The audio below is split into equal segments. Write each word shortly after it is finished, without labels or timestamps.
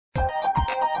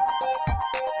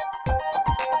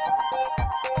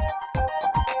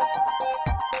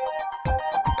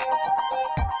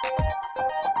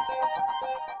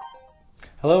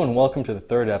Hello and welcome to the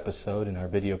third episode in our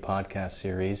video podcast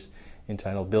series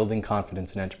entitled Building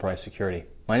Confidence in Enterprise Security.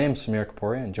 My name is Samir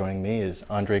Kapuria and joining me is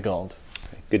Andre Gold.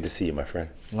 Good to see you, my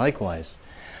friend. Likewise.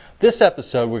 This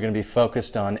episode we're going to be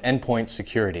focused on endpoint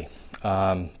security.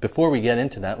 Before we get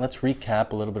into that, let's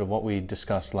recap a little bit of what we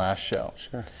discussed last show.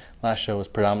 Sure. Last show was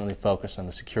predominantly focused on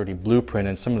the security blueprint,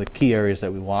 and some of the key areas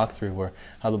that we walked through were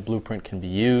how the blueprint can be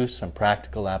used, some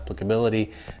practical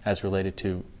applicability as related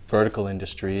to vertical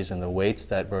industries and the weights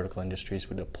that vertical industries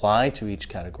would apply to each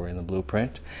category in the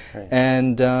blueprint. Right.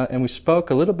 And we spoke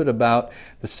a little bit about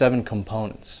the 7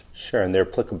 components. Sure, and their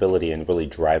applicability in really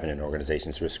driving an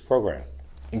organization's risk program.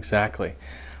 Exactly.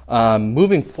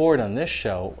 Moving forward on this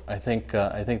show, I think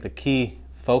the key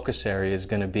focus area is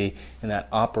going to be in that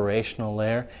operational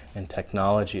layer and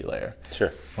technology layer.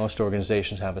 Sure. Most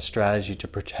organizations have a strategy to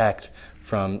protect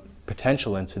from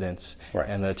potential incidents, right.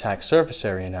 And the attack surface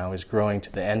area now is growing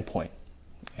to the endpoint.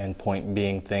 Endpoint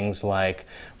being things like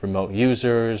remote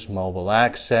users, mobile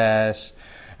access,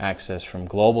 access from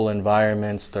global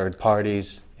environments, third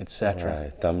parties, etc.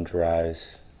 Right. Thumb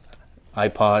drives,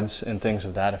 iPods, and things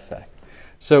of that effect.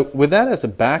 So with that as a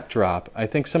backdrop, I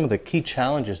think some of the key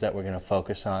challenges that we're going to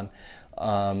focus on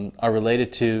are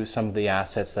related to some of the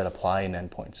assets that apply in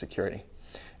endpoint security.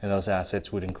 And those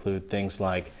assets would include things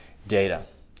like data,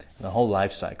 and the whole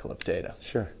life cycle of data.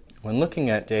 Sure. When looking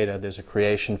at data, there's a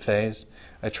creation phase,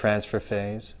 a transfer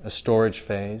phase, a storage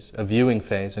phase, a viewing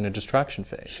phase, and a destruction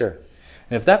phase. Sure.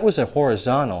 And if that was a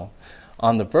horizontal,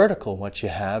 on the vertical, what you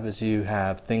have is you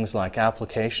have things like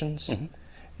applications,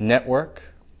 network,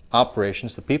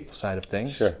 operations, the people side of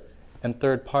things, sure. and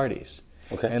third parties.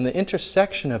 Okay. And the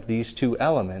intersection of these two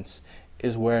elements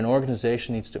is where an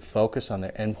organization needs to focus on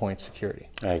their endpoint security.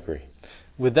 I agree.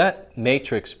 With that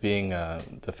matrix being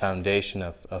the foundation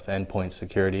of endpoint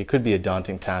security, it could be a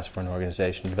daunting task for an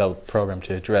organization to develop a program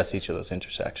to address each of those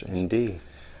intersections. Indeed.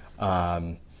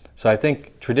 So I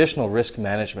think traditional risk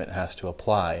management has to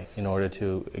apply in order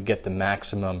to get the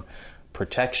maximum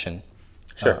protection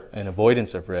Sure. and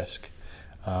avoidance of risk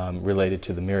related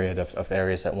to the myriad of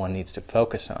areas that one needs to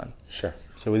focus on. Sure.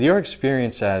 So with your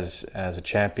experience as a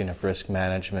champion of risk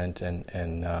management and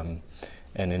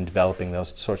in developing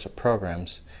those sorts of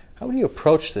programs, how would you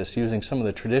approach this using some of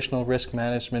the traditional risk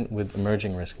management with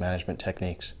emerging risk management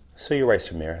techniques? So you're right,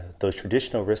 Samir. Those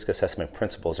traditional risk assessment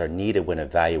principles are needed when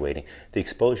evaluating the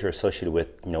exposure associated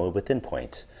with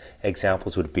endpoints.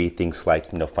 Examples would be things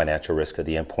like financial risk of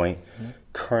the endpoint,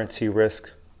 currency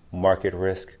risk, market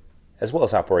risk, as well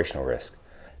as operational risk.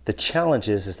 The challenge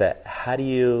is that how do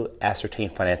you ascertain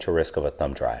financial risk of a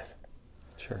thumb drive?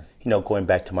 Sure. Going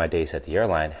back to my days at the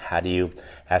airline, how do you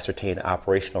ascertain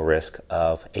operational risk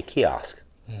of a kiosk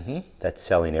that's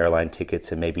selling airline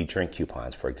tickets and maybe drink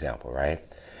coupons, for example, right?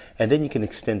 And then you can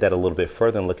extend that a little bit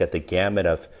further and look at the gamut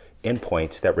of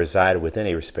endpoints that reside within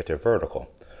a respective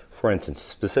vertical. For instance,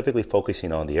 specifically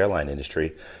focusing on the airline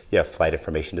industry, you have flight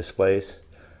information displays.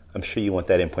 I'm sure you want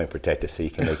that endpoint protected so you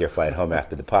can make your flight home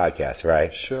after the podcast,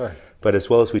 right? Sure. But as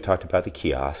well as we talked about the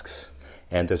kiosks,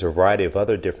 and there's a variety of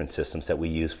other different systems that we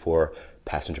use for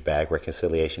passenger bag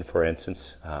reconciliation, for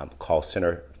instance, call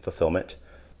center fulfillment.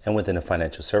 And within the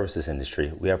financial services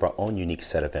industry, we have our own unique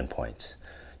set of endpoints.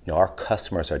 Our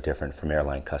customers are different from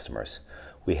airline customers.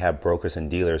 We have brokers and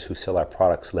dealers who sell our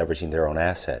products leveraging their own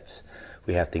assets.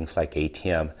 We have things like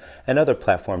ATM and other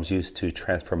platforms used to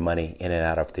transfer money in and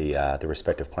out of the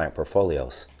respective client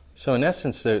portfolios. So in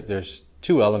essence, there's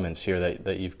 2 elements here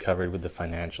that you've covered with the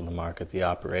financial, the market, the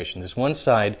operation. There's one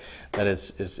side that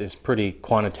is pretty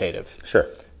quantitative. Sure.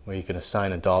 Where you can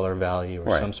assign a dollar value or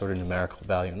right. some sort of numerical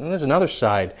value. And then there's another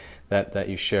side that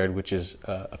you shared, which is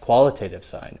a qualitative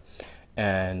side.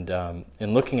 And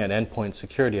in looking at endpoint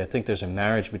security, I think there's a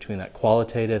marriage between that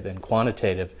qualitative and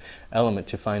quantitative element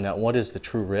to find out what is the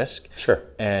true risk. Sure.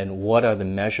 And what are the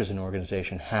measures an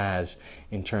organization has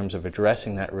in terms of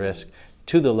addressing that risk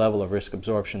to the level of risk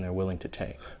absorption they're willing to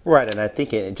take. Right, and I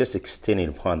think just extending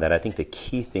upon that, I think the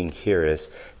key thing here is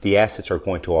the assets are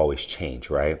going to always change,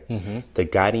 right? The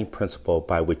guiding principle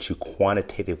by which you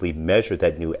quantitatively measure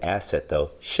that new asset,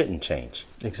 though, shouldn't change.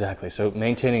 Exactly. So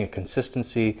maintaining a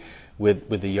consistency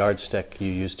with the yardstick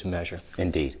you use to measure.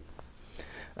 Indeed.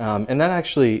 And that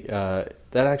actually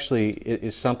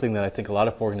is something that I think a lot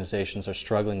of organizations are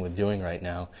struggling with doing right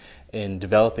now in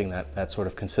developing that sort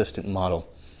of consistent model.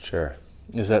 Sure.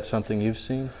 Is that something you've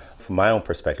seen? From my own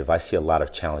perspective, I see a lot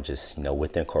of challenges,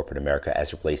 within corporate America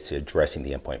as it relates to addressing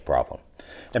the endpoint problem.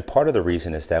 And part of the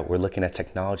reason is that we're looking at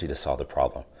technology to solve the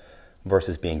problem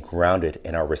versus being grounded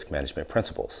in our risk management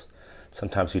principles.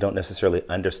 Sometimes we don't necessarily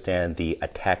understand the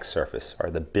attack surface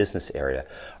or the business area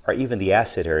or even the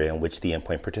asset area in which the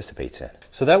endpoint participates in.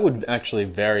 So that would actually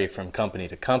vary from company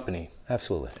to company.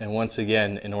 Absolutely. And once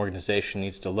again, an organization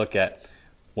needs to look at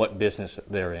what business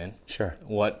they're in, Sure.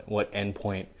 what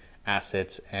endpoint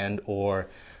assets and or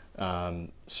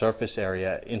surface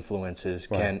area influences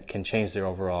can change their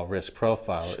overall risk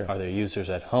profile. Sure. Are there users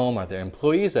at home? Are there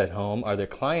employees at home? Are there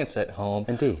clients at home?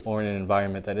 Indeed. Or in an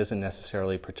environment that isn't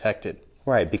necessarily protected?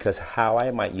 Right, because how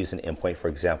I might use an endpoint, for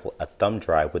example, a thumb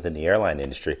drive within the airline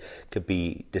industry, could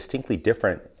be distinctly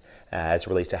different as it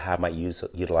relates to how I might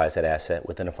utilize that asset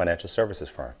within a financial services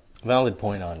firm. Valid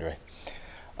point, Andre.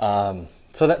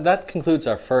 So that concludes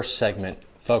our first segment,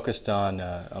 focused on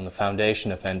the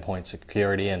foundation of endpoint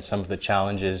security and some of the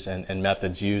challenges and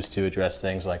methods used to address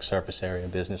things like surface area,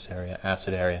 business area,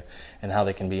 asset area, and how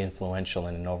they can be influential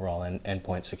in an overall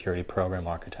endpoint security program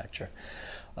architecture.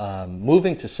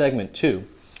 Moving to segment 2,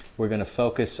 we're going to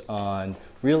focus on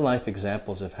real-life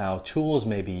examples of how tools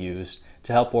may be used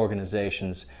to help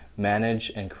organizations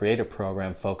manage and create a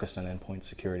program focused on endpoint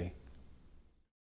security.